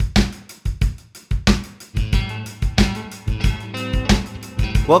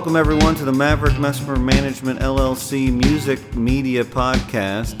Welcome, everyone, to the Maverick Mesmer Management LLC Music Media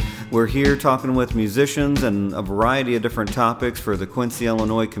Podcast. We're here talking with musicians and a variety of different topics for the Quincy,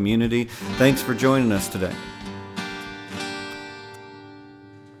 Illinois community. Thanks for joining us today.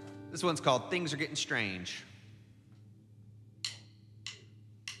 This one's called Things Are Getting Strange.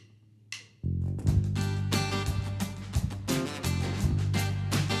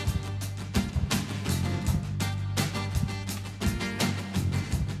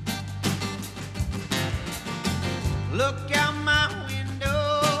 Look out my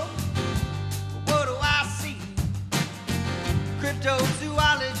window, what do I see?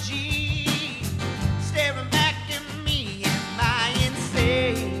 Cryptozoology staring back at me. Am I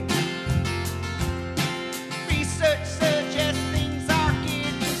insane? Research suggests things are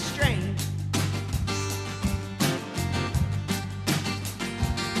getting strange.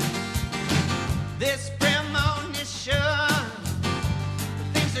 This premonition,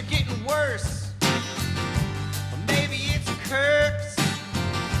 things are getting worse. Curse.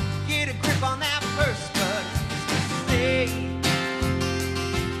 Get a grip on that purse, but who's to say?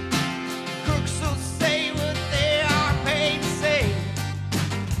 Crooks will say what they are paid to say.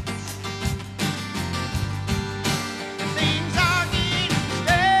 Things are getting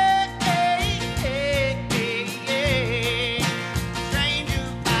strange, stranger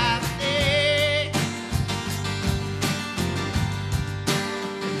by the day.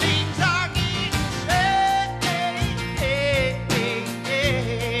 Things are getting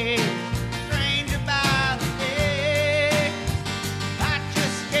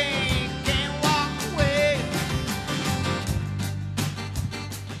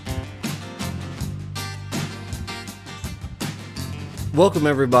Welcome,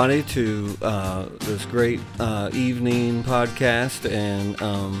 everybody, to this great evening podcast,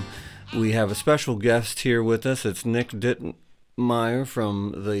 and we have a special guest here with us. It's Nick DITTMEIER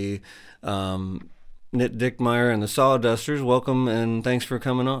from the Nick DITTMEIER and the Sawdusters. Welcome, and thanks for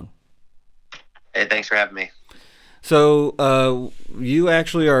coming on. Hey, thanks for having me. So, you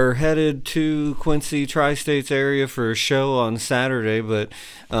actually are headed to Quincy, Tri-States area for a show on Saturday, but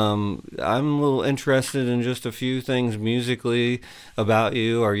I'm a little interested in just a few things musically about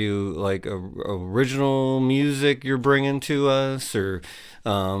you. Are you like original music you're bringing to us, or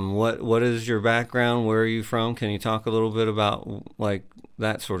what is your background? Where are you from? Can you talk a little bit about like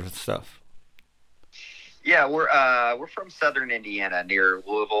that sort of stuff? Yeah, we're from Southern Indiana, near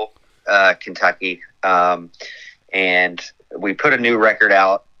Louisville, Kentucky. And we put a new record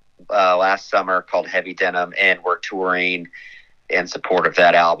out last summer called Heavy Denim, and we're touring in support of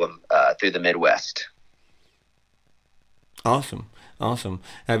that album through the Midwest. Awesome.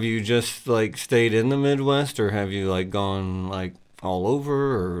 Have you just like stayed in the Midwest, or have you like gone like all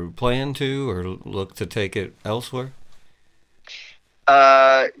over, or plan to, or look to take it elsewhere?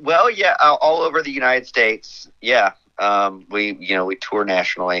 Well, yeah, all over the United States. Yeah. We tour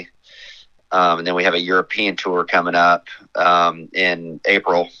nationally. And then we have a European tour coming up in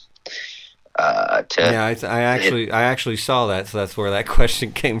April. I actually saw that, so that's where that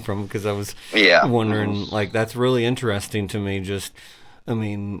question came from, because I was wondering, like, that's really interesting to me. Just, I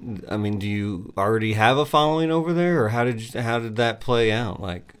mean, do you already have a following over there, or how did that play out?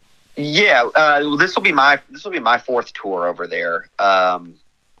 Like, yeah, this will be my fourth tour over there.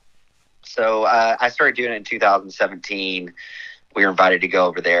 So I started doing it in 2017. We were invited to go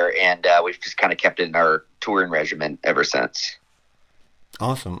over there, and we've just kind of kept it in our touring regimen ever since.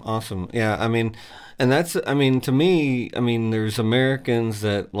 Awesome. Yeah, I mean, and that's, I mean, to me, I mean, there's Americans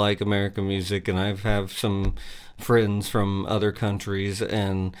that like American music, and I have some friends from other countries,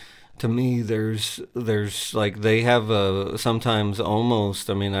 and to me, there's like, they have sometimes almost,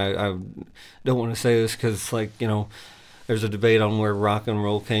 I mean, I don't want to say this because, like, you know, there's a debate on where rock and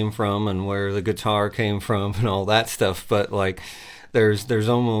roll came from and where the guitar came from and all that stuff, but like there's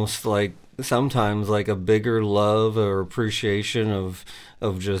almost like sometimes like a bigger love or appreciation of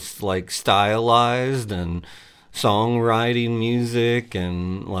just like stylized and songwriting music,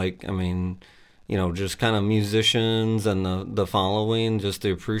 and like, I mean, you know, just kind of musicians and the following, just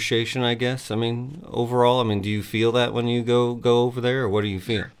the appreciation, I guess. I mean, overall, I mean, do you feel that when you go over there, or what do you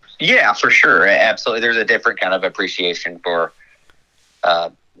feel? Yeah, for sure. Absolutely. There's a different kind of appreciation for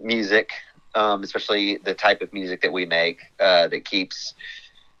music, especially the type of music that we make that keeps,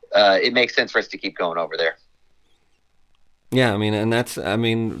 it makes sense for us to keep going over there. Yeah, I mean, and that's, I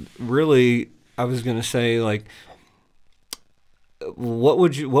mean, really, I was going to say, like, what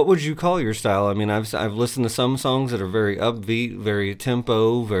would you call your style? I mean, I've listened to some songs that are very upbeat, very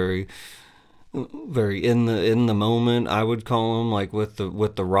tempo, very in the moment. I would call them like with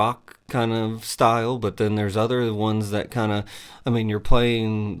the rock kind of style, but then there's other ones that kind of, I mean, you're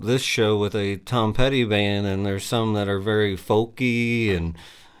playing this show with a Tom Petty band, and there's some that are very folky and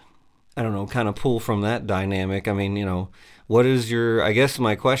I don't know, kind of pull from that dynamic. I mean, what is your, I guess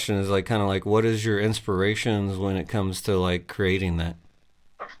my question is like kind of like what is your inspirations when it comes to like creating that?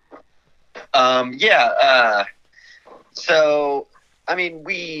 Yeah. So, I mean,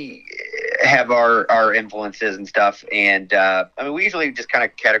 we have our influences and stuff, and I mean, we usually just kind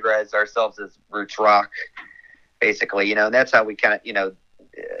of categorize ourselves as roots rock, basically, and that's how we kind of,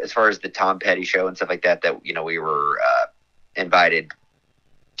 as far as the Tom Petty show and stuff like that, we were invited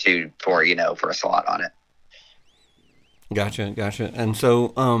for a slot on it. Gotcha. And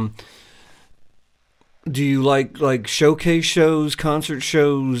so, do you like showcase shows, concert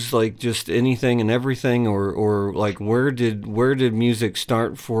shows, like just anything and everything, or like where did music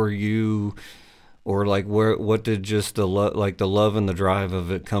start for you, or like what did just the love and the drive of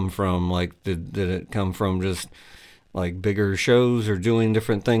it come from? Like did it come from just like bigger shows or doing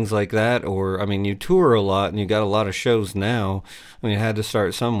different things like that? Or I mean, you tour a lot and you got a lot of shows now. I mean, it had to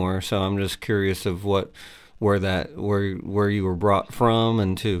start somewhere. So I'm just curious of where you were brought from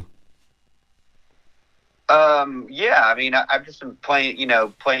and to. Yeah, I mean, I've just been playing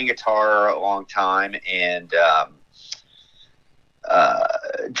guitar a long time, and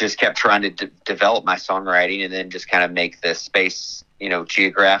just kept trying to develop my songwriting, and then just kind of make this space,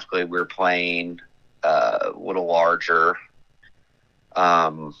 geographically we're playing a little larger.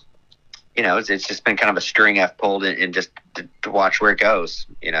 It's just been kind of a string I've pulled and just to watch where it goes.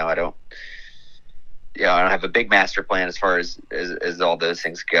 I don't have a big master plan as far as all those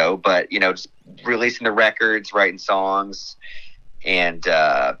things go, but just releasing the records, writing songs, and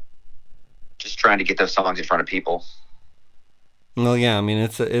just trying to get those songs in front of people. Well, yeah, I mean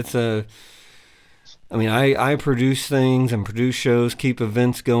I produce things and produce shows, keep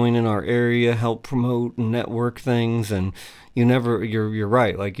events going in our area, help promote and network things, and you're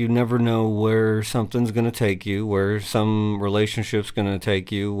right, like you never know where something's going to take you, where some relationship's going to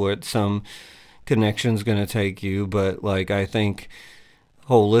take you, what some connection's going to take you, but like I think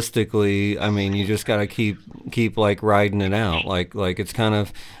holistically, I mean, you just got to keep like riding it out. Like it's kind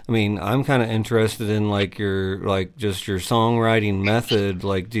of, I mean, I'm kind of interested in like your songwriting method.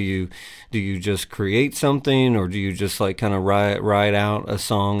 Like, do you just create something, or do you just like kind of ride out a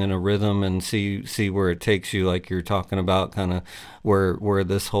song and a rhythm and see where it takes you? Like you're talking about kind of where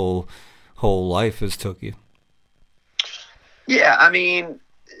this whole life has took you. Yeah, I mean,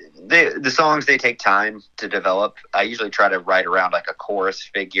 the songs, they take time to develop. I usually try to write around like a chorus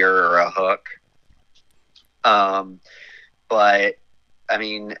figure or a hook. But I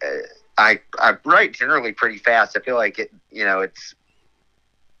mean, I write generally pretty fast. I feel like it's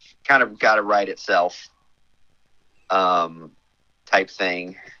kind of got to write itself, type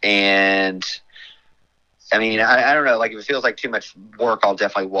thing. And I mean, I don't know, like if it feels like too much work, I'll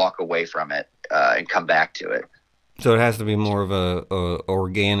definitely walk away from it, and come back to it. So it has to be more of a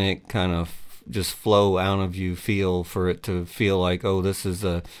organic kind of just flow out of you feel for it to feel like, oh, this is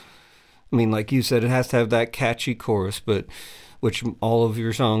I mean, like you said, it has to have that catchy chorus, but which all of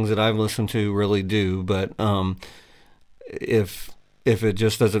your songs that I've listened to really do. But if it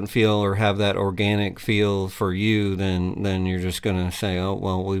just doesn't feel or have that organic feel for you, then you're just gonna say, oh,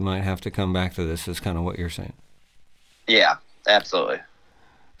 well, we might have to come back to this. Is kind of what you're saying. Yeah, absolutely.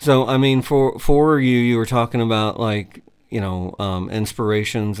 So, I mean, for you were talking about like,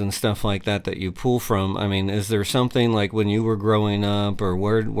 inspirations and stuff like that you pull from. I mean, is there something like when you were growing up, or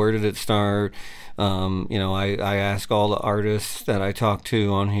where did it start? I ask all the artists that I talk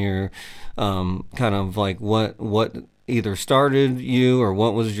to on here, kind of like what either started you, or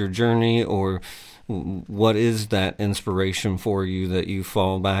what was your journey, or what is that inspiration for you that you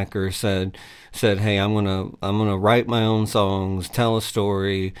fall back or said, hey, I'm gonna write my own songs, tell a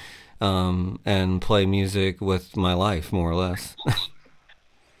story, and play music with my life, more or less.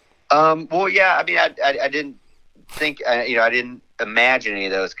 Well, yeah, I mean, I didn't think, I didn't imagine any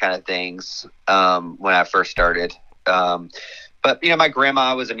of those kind of things, when I first started. But my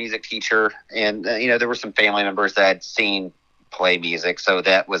grandma was a music teacher, and there were some family members that I'd seen play music, so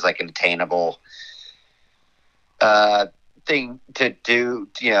that was like an attainable thing to do.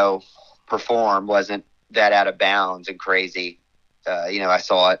 Perform wasn't that out of bounds and crazy. I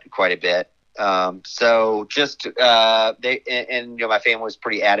saw it quite a bit. So just my family was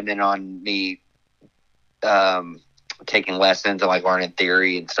pretty adamant on me taking lessons and like learning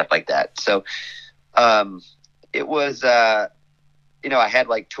theory and stuff like that. So it was I had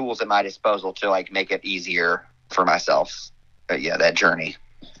like tools at my disposal to like make it easier for myself. But yeah, that journey.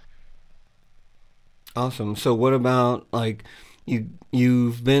 Awesome. So what about like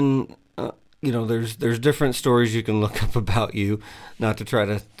you've been there's different stories you can look up about you, not to try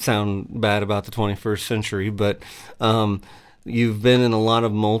to sound bad about the 21st century, but you've been in a lot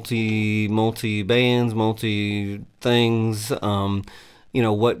of multi bands, multi things.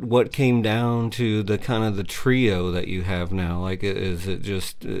 What came down to the kind of the trio that you have now? Like, was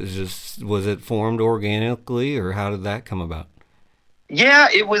it formed organically, or how did that come about? Yeah,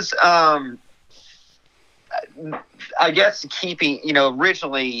 it was. I guess keeping,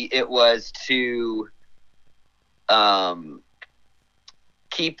 originally it was to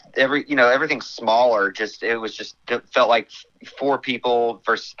keep everything smaller. It felt like 4 people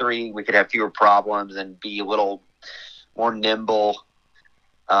versus 3. We could have fewer problems and be a little more nimble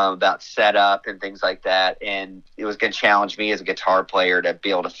about setup and things like that. And it was going to challenge me as a guitar player to be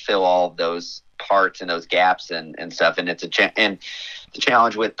able to fill all of those parts and those gaps and stuff. And it's and the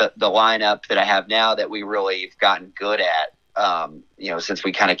challenge with the lineup that I have now that we really have gotten good at, since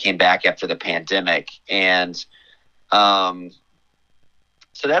we kind of came back after the pandemic. And so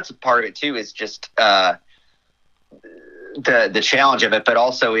that's a part of it too, is just the challenge of it, but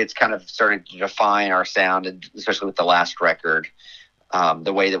also it's kind of started to define our sound, and especially with the last record,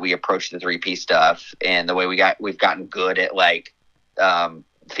 the way that we approach the 3-piece stuff and the way we've gotten good at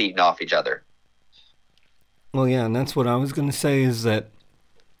feeding off each other. Well, yeah, and that's what I was going to say, is that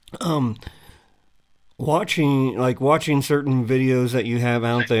watching certain videos that you have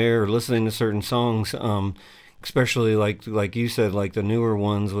out there, or listening to certain songs, especially like you said, like the newer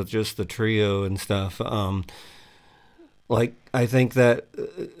ones with just the trio and stuff. I think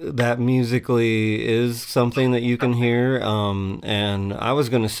that musically is something that you can hear. And I was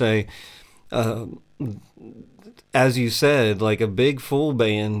going to say, as you said, like a big full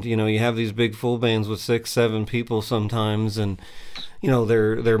band, you have these big full bands with 6, 7 people sometimes, and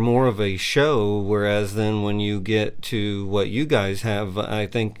they're more of a show. Whereas then when you get to what you guys have, I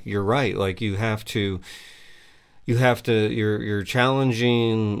think you're right. Like you're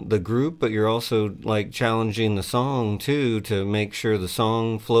challenging the group, but you're also like challenging the song too, to make sure the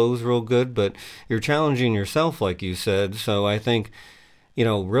song flows real good, but you're challenging yourself, like you said. So I think,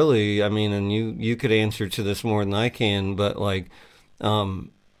 really, I mean, and you could answer to this more than I can, but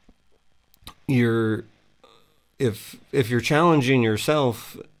if you're challenging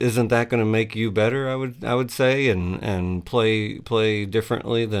yourself, isn't that going to make you better? I would say, and play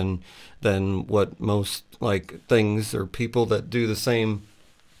differently than what most things or people that do the same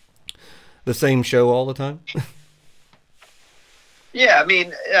show all the time. Yeah, I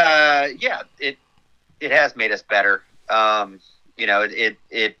mean, it has made us better.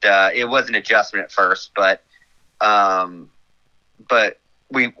 It was an adjustment at first, but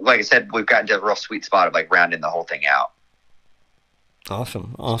we, like I said, we've gotten to a real sweet spot of rounding the whole thing out.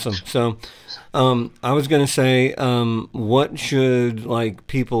 Awesome. So, I was gonna say, what should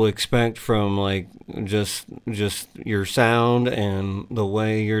people expect from just your sound and the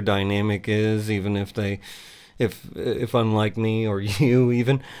way your dynamic is, even if if unlike me or you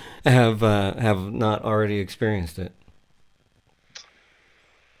even have not already experienced it.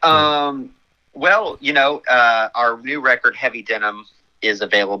 Well, our new record, Heavy Denim, is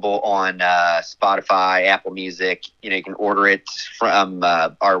available on Spotify, Apple Music. You can order it from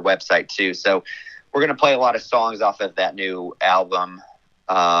our website too. So we're going to play a lot of songs off of that new album,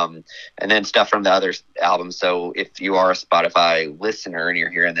 and then stuff from the other albums. So if you are a Spotify listener and you're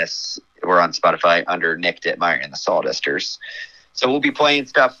hearing this, we're on Spotify under Nick DITTMEIER and the Sawdusters. So we'll be playing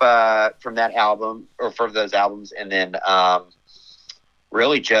stuff from that album, or from those albums, and then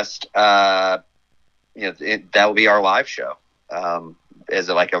really just that will be our live show. As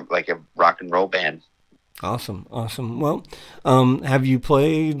a rock and roll band. Awesome. Well, have you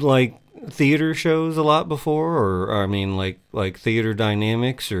played theater shows a lot before, or I mean like theater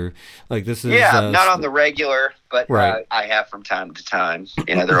dynamics, or this is? Yeah, not on the regular, but right. I have from time to time.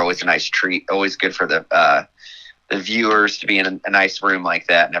 They're always a nice treat. Always good for the viewers to be in a nice room like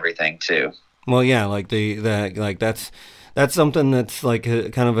that and everything too. Well, yeah, that's something that's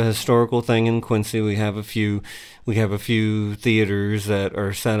kind of a historical thing in Quincy. We have a few theaters that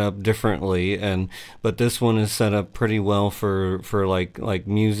are set up differently, but this one is set up pretty well for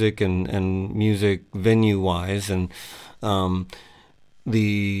music and music venue wise, and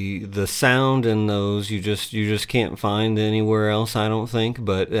the sound in those you just can't find anywhere else, I don't think.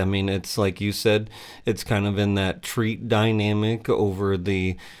 But I mean, it's like you said, it's kind of in that treat dynamic over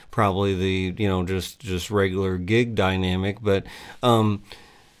the just regular gig dynamic. But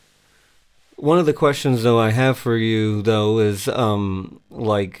one of the questions though I have for you though is do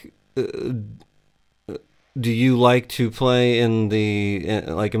you like to play in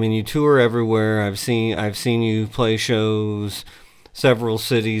the you tour everywhere. I've seen you play shows several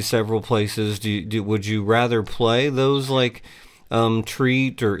cities, several places. Would you rather play those like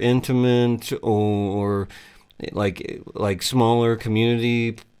treat or intimate or like smaller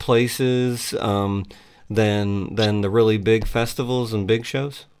community places than the really big festivals and big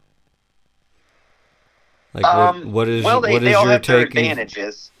shows? Like what is well, what they is all your have their take?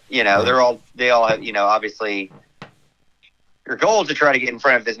 advantages. You know, Right. they all have, you know, obviously your goal is to try to get in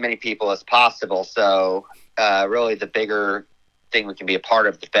front of as many people as possible. So really the bigger thing we can be a part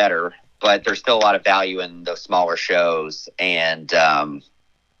of, the better. But there's still a lot of value in those smaller shows, and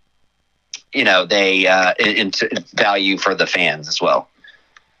you know, they into value for the fans as well.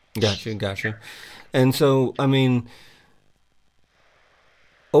 Gotcha. And so, I mean,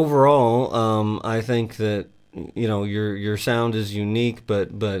 overall, I think that your sound is unique,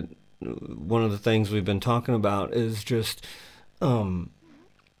 but one of the things we've been talking about is just um,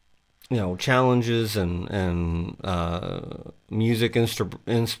 challenges and music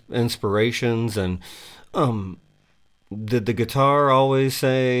inspirations and um, did the guitar always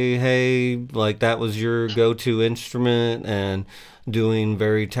say, hey, like that was your go-to instrument and doing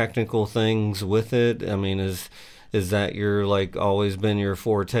very technical things with it? I mean, is that your like always been your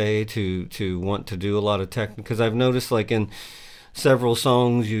forte to want to do a lot of tech? Because I've noticed like in several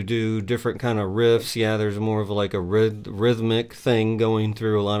songs you do different kind of riffs. Yeah, there's more of like a rhythmic thing going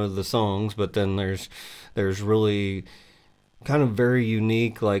through a lot of the songs, but then there's really kind of very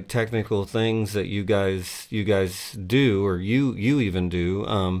unique like technical things that you guys do or you even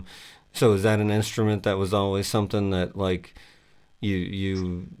do. So is that an instrument that was always something that like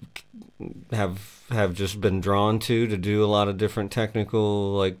you have just been drawn to do a lot of different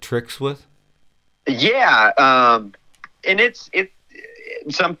technical like tricks with? Yeah, and it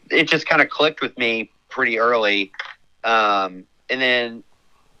just kind of clicked with me pretty early, and then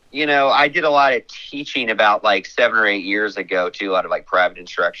you know I did a lot of teaching about like 7 or 8 years ago too, a lot of like private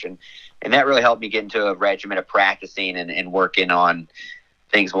instruction, and that really helped me get into a regimen of practicing and working on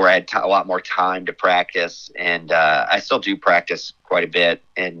things where I had a lot more time to practice, and I still do practice quite a bit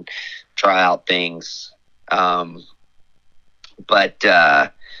and try out things, but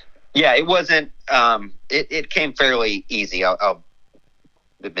yeah, it wasn't. It came fairly easy. I'll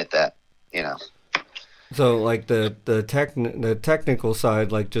admit that. You know. So like the technical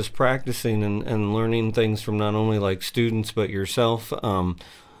side, like just practicing and learning things from not only like students but yourself.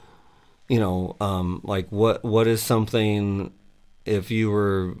 Like what is something, if you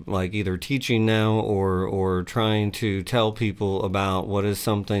were like either teaching now or trying to tell people about, what is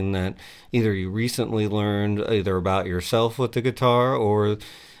something that either you recently learned either about yourself with the guitar, or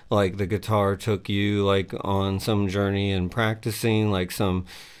like the guitar took you like on some journey in practicing, like some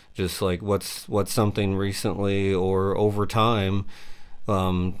just like what's something recently or over time,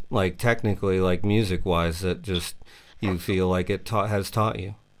 like technically like music wise, that just you feel like it has taught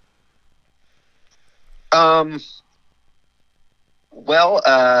you? Um. Well,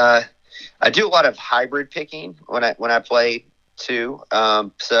 I do a lot of hybrid picking when I play too.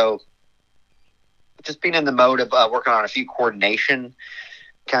 So just being in the mode of working on a few coordination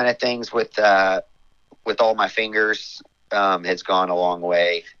kind of things with all my fingers has gone a long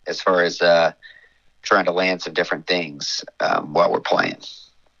way as far as trying to land some different things while we're playing.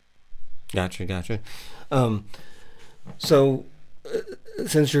 Gotcha. So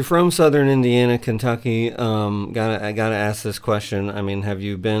since you're from Southern Indiana, Kentucky, I gotta ask this question. I mean, have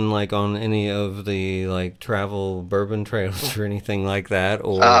you been like on any of the like travel bourbon trails or anything like that,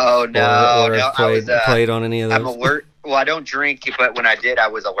 Oh no, or no! have played on any of I'm those? alert. Well, I don't drink, but when I did, I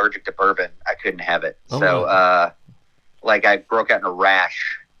was allergic to bourbon. I couldn't have it. Oh, So, wow. like, I broke out in a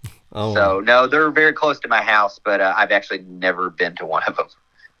rash. Oh, So, wow. no, they're very close to my house, but I've actually never been to one of them.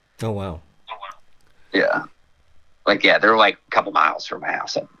 Oh, wow. Yeah. Like, yeah, they're like a couple miles from my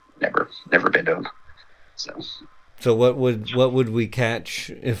house. I've never been to them. So what would we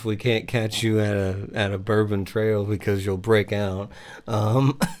catch if we can't catch you at a bourbon trail because you'll break out?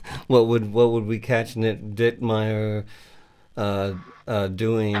 What would we catch Nick Dittmeyer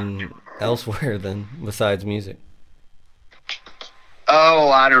doing elsewhere than besides music? Oh,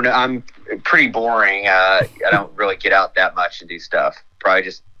 I don't know. I'm pretty boring. I don't really get out that much and do stuff. Probably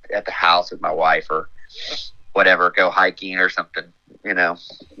just at the house with my wife or whatever, go hiking or something, you know.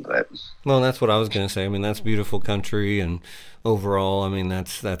 But Well, that's what I was gonna say. I mean, that's beautiful country, and overall, I mean,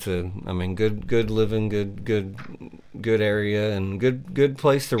 that's good living, good area, and good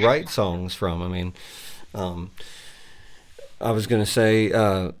place to write songs from. I mean, um, I was gonna say,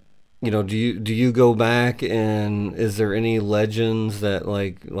 do you go back, and is there any legends that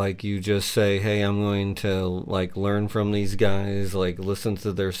like you just say, hey, I'm going to like learn from these guys, like listen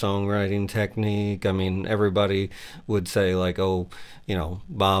to their songwriting technique? I mean, everybody would say like, oh,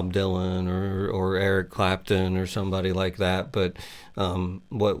 Bob Dylan or Eric Clapton or somebody like that, but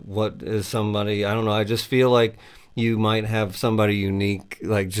what is somebody, I don't know, I just feel like you might have somebody unique,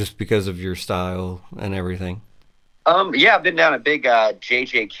 like just because of your style and everything. Yeah, I've been down a big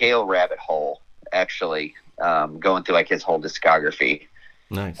JJ Cale rabbit hole, actually, going through like his whole discography.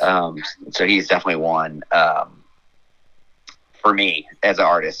 Nice. So he's definitely one for me as an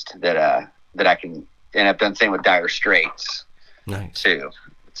artist that I can, and I've done the same with Dire Straits. Nice. Too.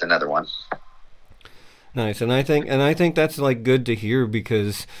 It's another one. Nice, and I think that's like good to hear,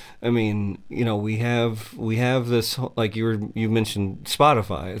 because I mean, we have this, like you mentioned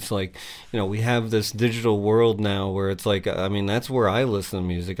Spotify. It's like, we have this digital world now where it's like, I mean, that's where I listen to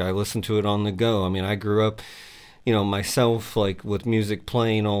music. I listen to it on the go. I mean, I grew up, myself, like with music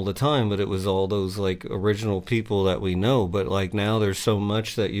playing all the time, but it was all those like original people that we know. But like now there's so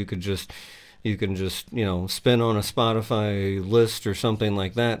much that you can just spin on a Spotify list or something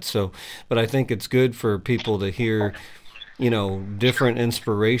like that. So, but I think it's good for people to hear different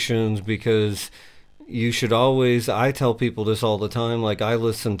inspirations, because you should always, I tell people this all the time, like I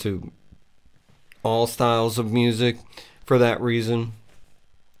listen to all styles of music for that reason.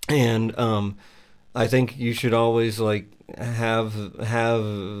 And I think you should always like have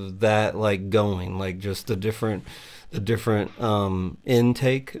that like going, like just the different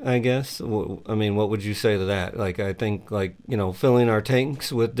intake, I guess. I mean, what would you say to that? Like, I think like, filling our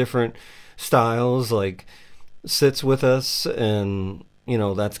tanks with different styles like sits with us, and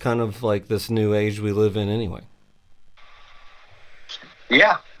that's kind of like this new age we live in anyway.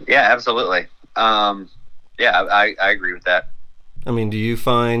 Yeah, yeah, absolutely. Yeah, I agree with that. I mean, do you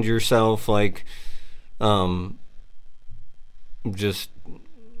find yourself like just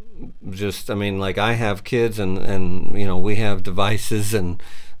I mean, like I have kids, and we have devices, and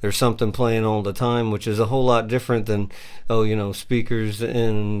there's something playing all the time, which is a whole lot different than, speakers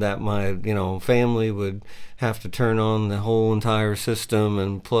in that my family would have to turn on the whole entire system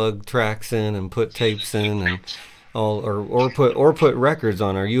and plug tracks in and put tapes in and all, or put records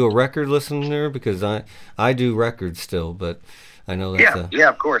on. Are you a record listener? Because I do records still, but I know that's yeah,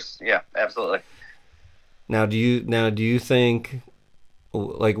 of course, yeah, absolutely. Now do you think,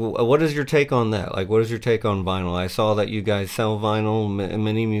 like, what is your take on that? Like, what is your take on vinyl? I saw that you guys sell vinyl.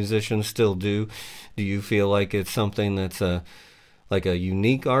 Many musicians still do. Do you feel like it's something that's like a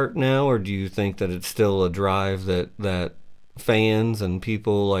unique art now, or do you think that it's still a drive that fans and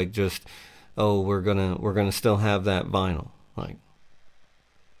people like just, oh, we're gonna still have that vinyl? Like,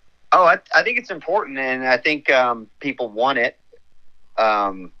 Oh, I think it's important, and I think people want it.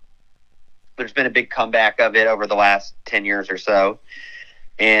 There's been a big comeback of it over the last 10 years or so.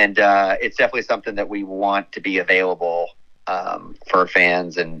 And it's definitely something that we want to be available for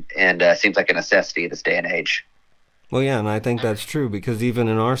fans, and seems like a necessity this day and age. well, yeah, and I think that's true, because even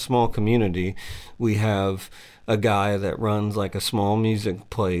in our small community, we have a guy that runs like a small music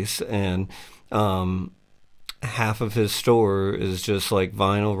place, and half of his store is just like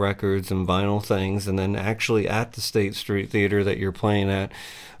vinyl records and vinyl things. And then actually at the State Street Theater that you're playing at,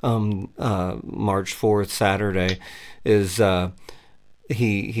 March 4th, Saturday, is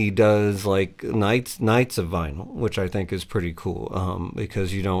he does like nights of vinyl, which I think is pretty cool,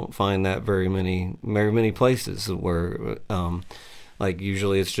 because you don't find that very many places where like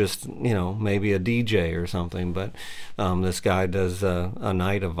usually it's just maybe a DJ or something, but this guy does a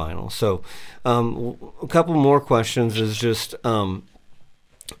night of vinyl. So a couple more questions is just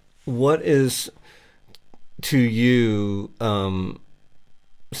what is to you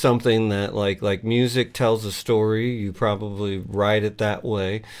something that like music tells a story, you probably write it that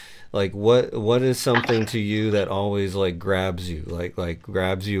way. Like what is something to you that always like grabs you, like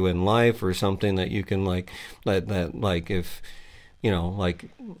grabs you in life, or something that you can like that like if like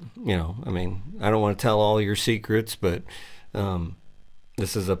I mean, I don't want to tell all your secrets, but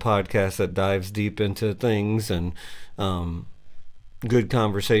this is a podcast that dives deep into things and good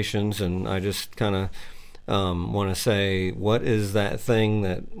conversations, and I just kind of want to say, what is that thing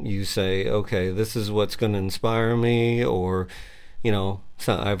that you say, okay, this is what's going to inspire me? Or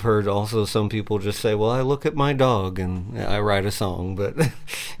so I've heard also some people just say, well, I look at my dog and I write a song, but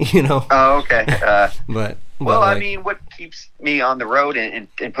Oh, okay. but Well, like, I mean, what keeps me on the road and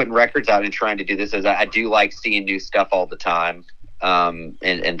putting records out and trying to do this is I do like seeing new stuff all the time,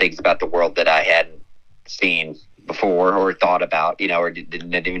 and things about the world that I hadn't seen before or thought about, or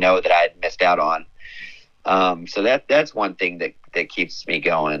didn't even know that I had missed out on. So that's one thing that keeps me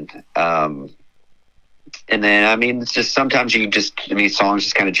going. And then, I mean, it's just sometimes songs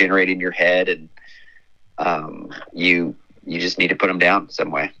just kind of generate in your head, and you just need to put them down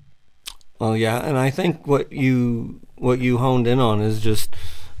some way. Well, yeah, and I think what you honed in on is just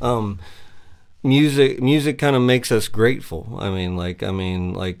music kind of makes us grateful. I mean,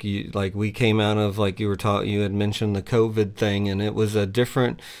 we came out of, like you had mentioned the COVID thing, and it was a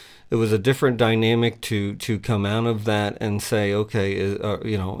different dynamic to come out of that and say, okay,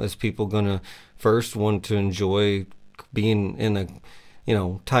 is people gonna first want to enjoy being in a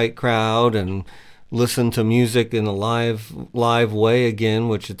tight crowd and listen to music in a live way again,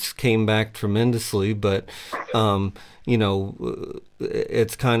 which it's came back tremendously, but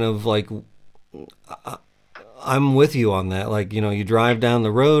it's kind of like, I'm with you on that. Like, you drive down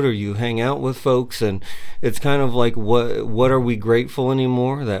the road or you hang out with folks, and it's kind of like, what are we grateful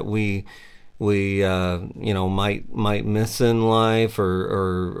anymore that we might miss in life,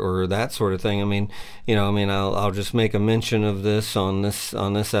 or that sort of thing. I mean, I'll just make a mention of this on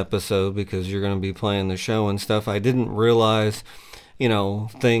this episode, because you're going to be playing the show and stuff. I didn't realize,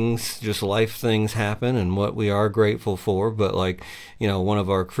 life things happen, and what we are grateful for. But one of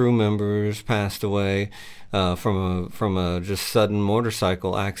our crew members passed away from a just sudden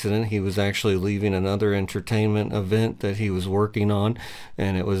motorcycle accident. He was actually leaving another entertainment event that he was working on,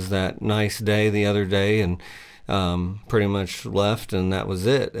 and it was that nice day the other day, and pretty much left, and that was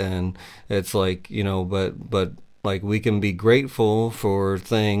it. And it's like, but like, we can be grateful for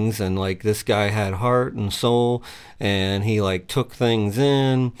things, and like, this guy had heart and soul, and he took things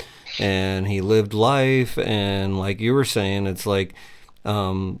in, and he lived life. And like you were saying, it's like,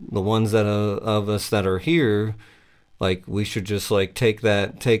 the ones of us that are here, like, we should just take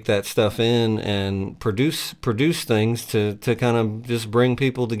that stuff in and produce things to kind of just bring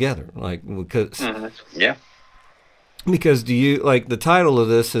people together, because yeah, because do you the title of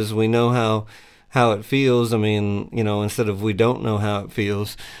this is We Know how it feels. I mean, instead of We Don't Know How It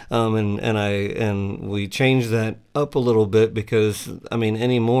Feels, and we changed that up a little bit, because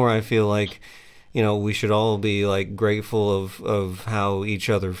anymore I feel like, we should all be grateful of how each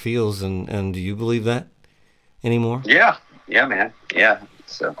other feels. And do you believe that anymore? Yeah, man. Yeah.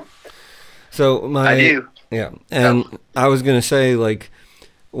 So I do. Yeah. And I was going to say,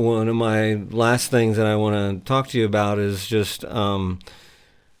 one of my last things that I want to talk to you about is just,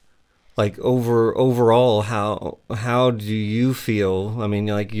 overall, how do you feel? I mean,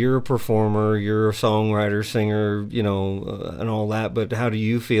 you're a performer, you're a songwriter, singer, and all that, but how do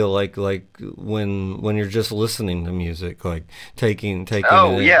you feel when you're just listening to music, taking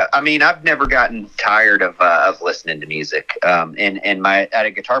Oh, it in? yeah. I mean, I've never gotten tired of listening to music. And I had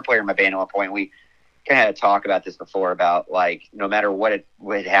a guitar player in my band at one point. We kind of had a talk about this before, about no matter what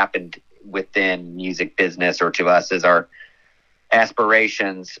happened within music business, or to us as our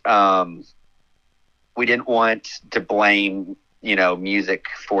aspirations, we didn't want to blame music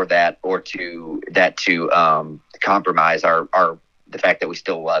for that, or to compromise the fact that we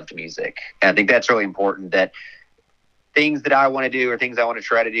still loved music. And I think that's really important, that things that I want to do, or things I want to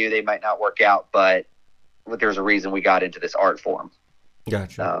try to do, they might not work out, but there's a reason we got into this art form.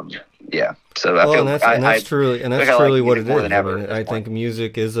 Gotcha. Yeah. So I feel, that's truly what it is. I think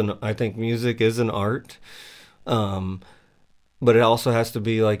music is an art. But it also has to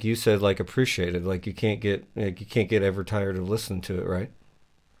be, like you said, appreciated. You can't get ever tired of listening to it, right?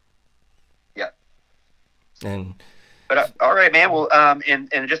 Yeah. But all right, man. Well,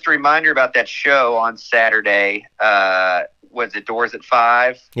 and just a reminder about that show on Saturday. Was it Doors at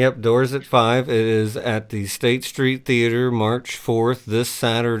 5? Yep, Doors at 5. It is at the State Street Theater, March 4th, this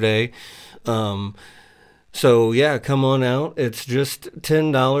Saturday. So yeah, come on out. It's just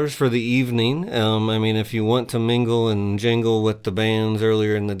 $10 for the evening. If you want to mingle and jingle with the bands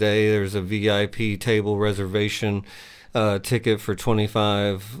earlier in the day, there's a VIP table reservation ticket for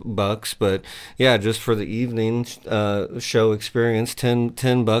 $25. But yeah, just for the evening show experience,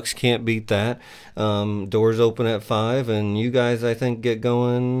 $10. Can't beat that. Doors open at 5, and you guys, I think, get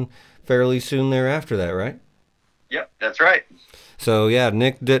going fairly soon thereafter that, right? Yep, that's right. So yeah,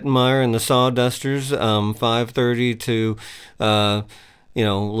 Nick DITTMEIER and the Sawdusters, 5:30 to a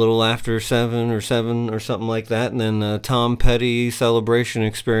little after 7 or something like that, and then Tom Petty celebration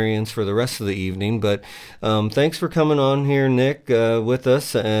experience for the rest of the evening. But thanks for coming on here, Nick, with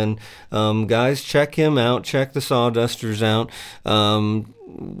us, and guys, check him out, check the Sawdusters out.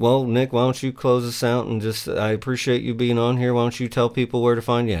 Well, Nick, why don't you close us out, and I appreciate you being on here. Why don't you tell people where to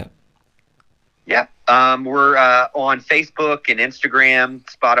find you at? Yeah. We're on Facebook and Instagram,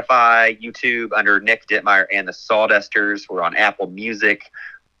 Spotify, YouTube under Nick DITTMEIER and the Sawdusters. We're on Apple Music.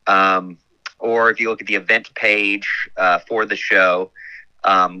 or if you look at the event page for the show,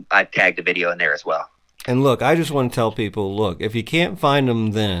 I've tagged a video in there as well. And look, I just want to tell people, look, if you can't find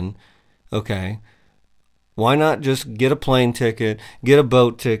them then, okay, why not just get a plane ticket, get a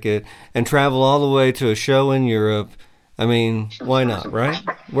boat ticket, and travel all the way to a show in Europe? I mean, why not, right?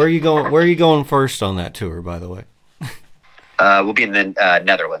 Where are you going? Where are you going first on that tour, by the way? We'll be in the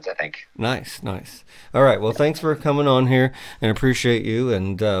Netherlands, I think. Nice, nice. All right, well, thanks for coming on here, and appreciate you,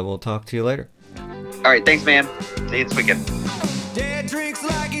 and we'll talk to you later. All right, thanks, man. See you this weekend. Dad drinks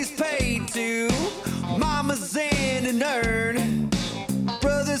like he's paid to. Mama's in an urn.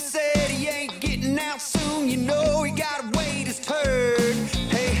 Brother said he ain't getting out soon. You know he gotta wait his turn.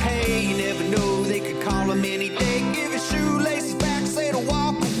 Hey, hey, you never know. They could call him any day. Give his shoelaces back, say to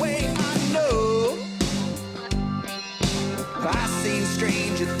walk away. I know. I've seen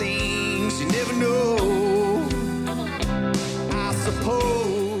stranger things. You never know. I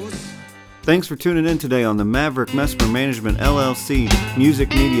suppose. Thanks for tuning in today on the Maverick Mesmer Management LLC Music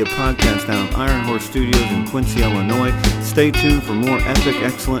Media Podcast out of Iron Horse Studios in Quincy, Illinois. Stay tuned for more epic,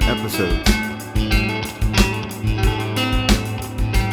 excellent episodes.